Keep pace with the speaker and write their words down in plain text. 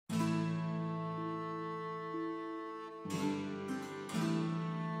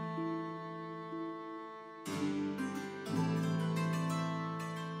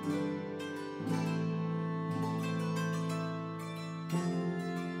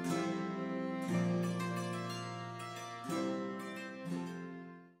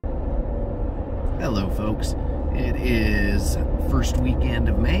Hello folks, it is first weekend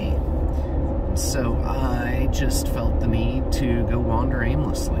of May, so I just felt the need to go wander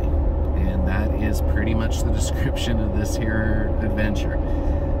aimlessly, and that is pretty much the description of this here adventure.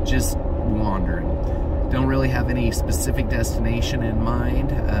 Just wandering. Don't really have any specific destination in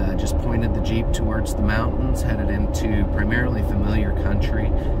mind, just pointed the Jeep towards the mountains, headed into primarily familiar country.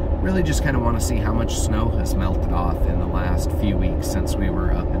 Really just kind of want to see how much snow has melted off in the last few weeks since we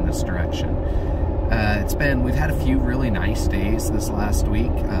were up in this direction. We've had a few really nice days this last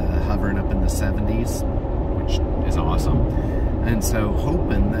week, hovering up in the 70s, which is awesome. And so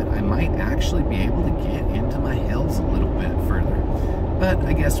hoping that I might actually be able to get into my hills a little bit further. But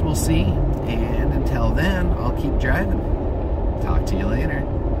I guess we'll see, and until then, I'll keep driving. Talk to you later.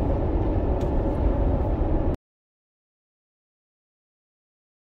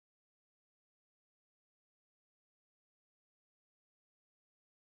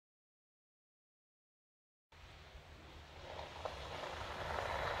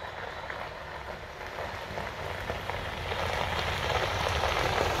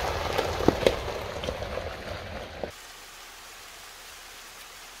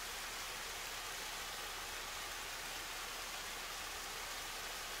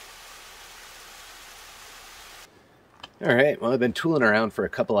 All right, well, I've been tooling around for a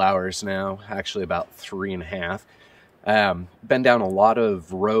couple hours now, actually about 3.5. Been down a lot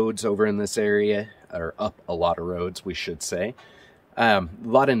of roads over in this area, or up a lot of roads, we should say. A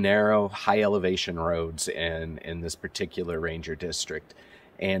lot of narrow, high elevation roads in this particular ranger district.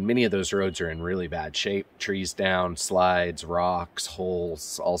 And many of those roads are in really bad shape. Trees down, slides, rocks,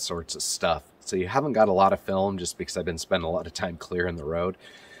 holes, all sorts of stuff. So you haven't got a lot of film just because I've been spending a lot of time clearing the road.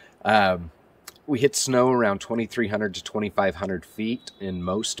 We hit snow around 2,300 to 2,500 feet in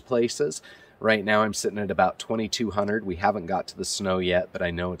most places. Right now I'm sitting at about 2,200. We haven't got to the snow yet, but I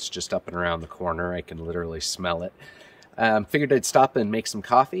know it's just up and around the corner. I can literally smell it. Figured I'd stop and make some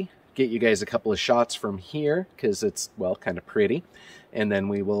coffee, get you guys a couple of shots from here, because it's, well, kind of pretty. And then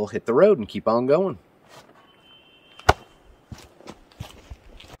we will hit the road and keep on going.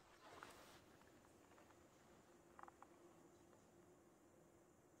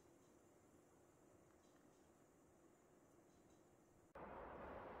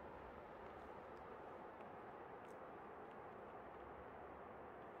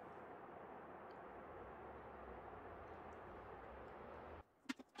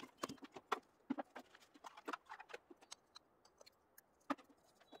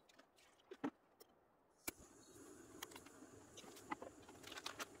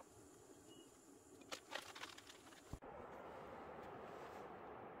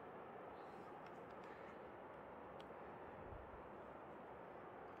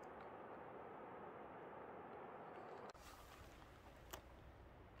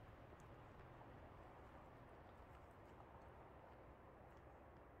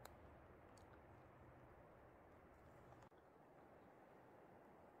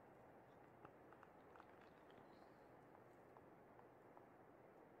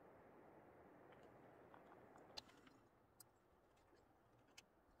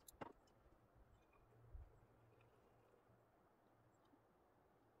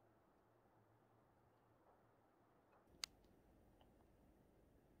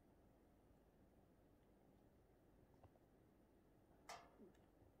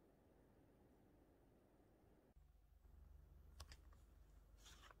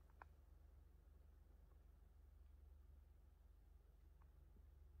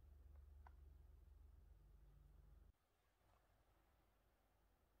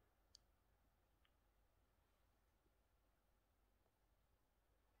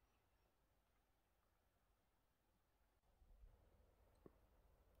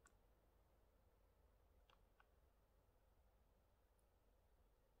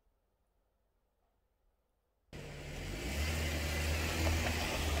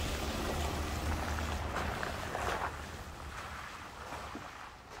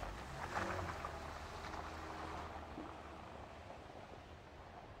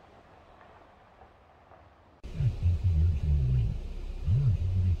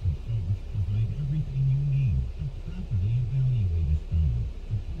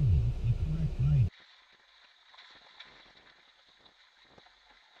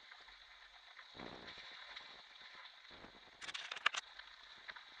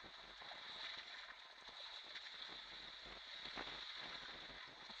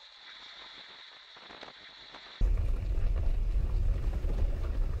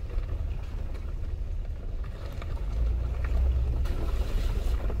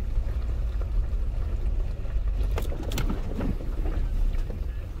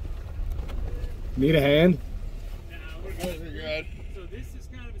 Need a hand? Nah, we're good. So this is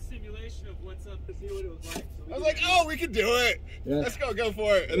kind of a simulation of what's up to see what it was like. So I was like, oh, we can do it. Yeah. Let's go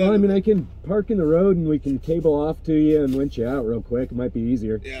for it. And well, I mean, I can park in the road and we can cable off to you and winch you out real quick. It might be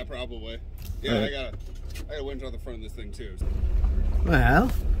easier. Yeah, probably. Yeah, right. I got a winch on the front of this thing too.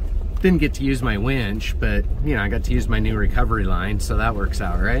 Well, didn't get to use my winch, but you know, I got to use my new recovery line, so that works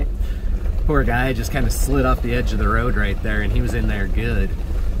out, right? Poor guy just kind of slid off the edge of the road right there, and he was in there good.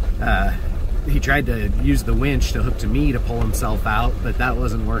 He tried to use the winch to hook to me to pull himself out, but that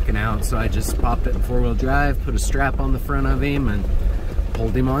wasn't working out, so I just popped it in four-wheel drive, put a strap on the front of him, and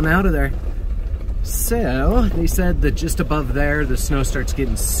pulled him on out of there. So, they said that just above there, the snow starts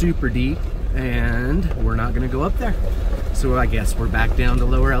getting super deep, and we're not going to go up there. So I guess we're back down to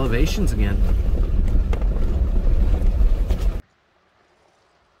lower elevations again.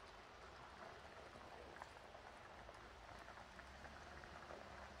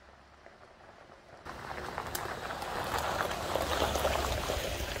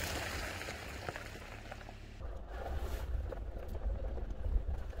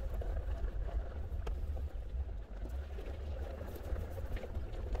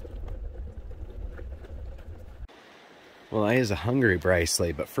 Well, I is a hungry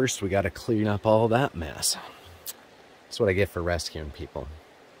bracelet, but first we got to clean up all that mess. That's what I get for rescuing people.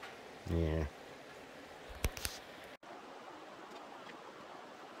 Yeah.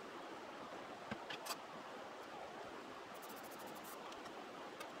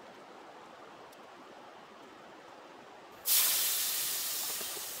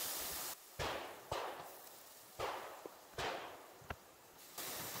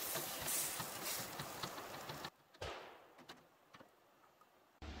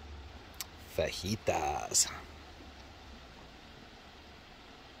 Fajitas.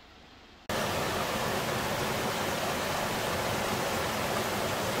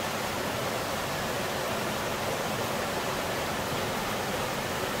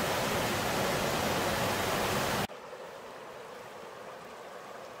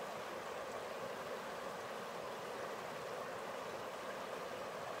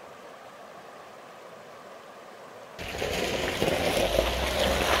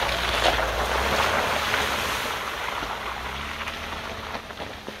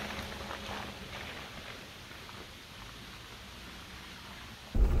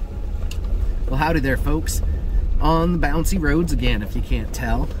 Well, howdy there, folks. On the bouncy roads again, if you can't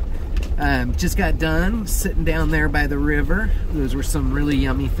tell. Just got done sitting down there by the river. Those were some really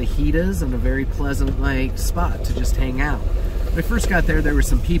yummy fajitas and a very pleasant spot to just hang out. When I first got there were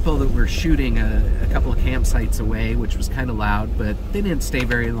some people that were shooting a couple of campsites away, which was kind of loud, but they didn't stay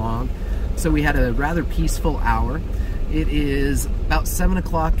very long. So we had a rather peaceful hour. It is about 7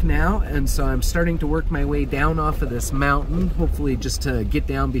 o'clock now, and so I'm starting to work my way down off of this mountain, hopefully just to get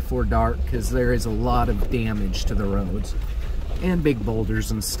down before dark, because there is a lot of damage to the roads and big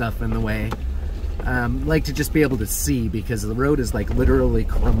boulders and stuff in the way. Like to just be able to see, because the road is like literally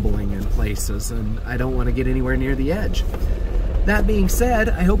crumbling in places, and I don't want to get anywhere near the edge. That being said,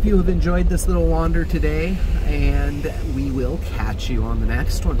 I hope you have enjoyed this little wander today, and we will catch you on the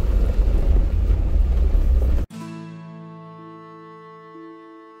next one.